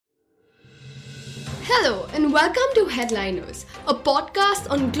Hello and welcome to Headliners, a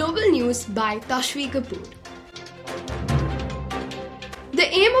podcast on global news by Tashvi Kapoor. The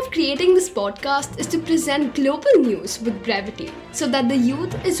aim of creating this podcast is to present global news with brevity so that the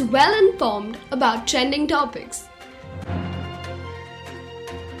youth is well informed about trending topics.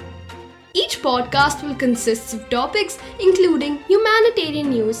 Each podcast will consist of topics including humanitarian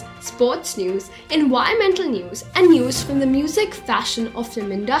news, sports news, environmental news, and news from the music, fashion, or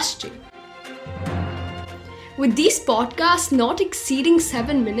film industry. With these podcasts not exceeding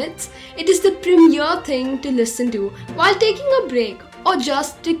 7 minutes, it is the premier thing to listen to while taking a break or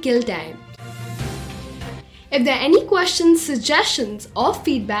just to kill time. If there are any questions, suggestions, or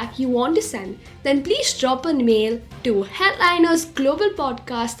feedback you want to send, then please drop an email to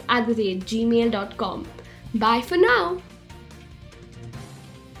headlinersglobalpodcast@gmail.com. Bye for now.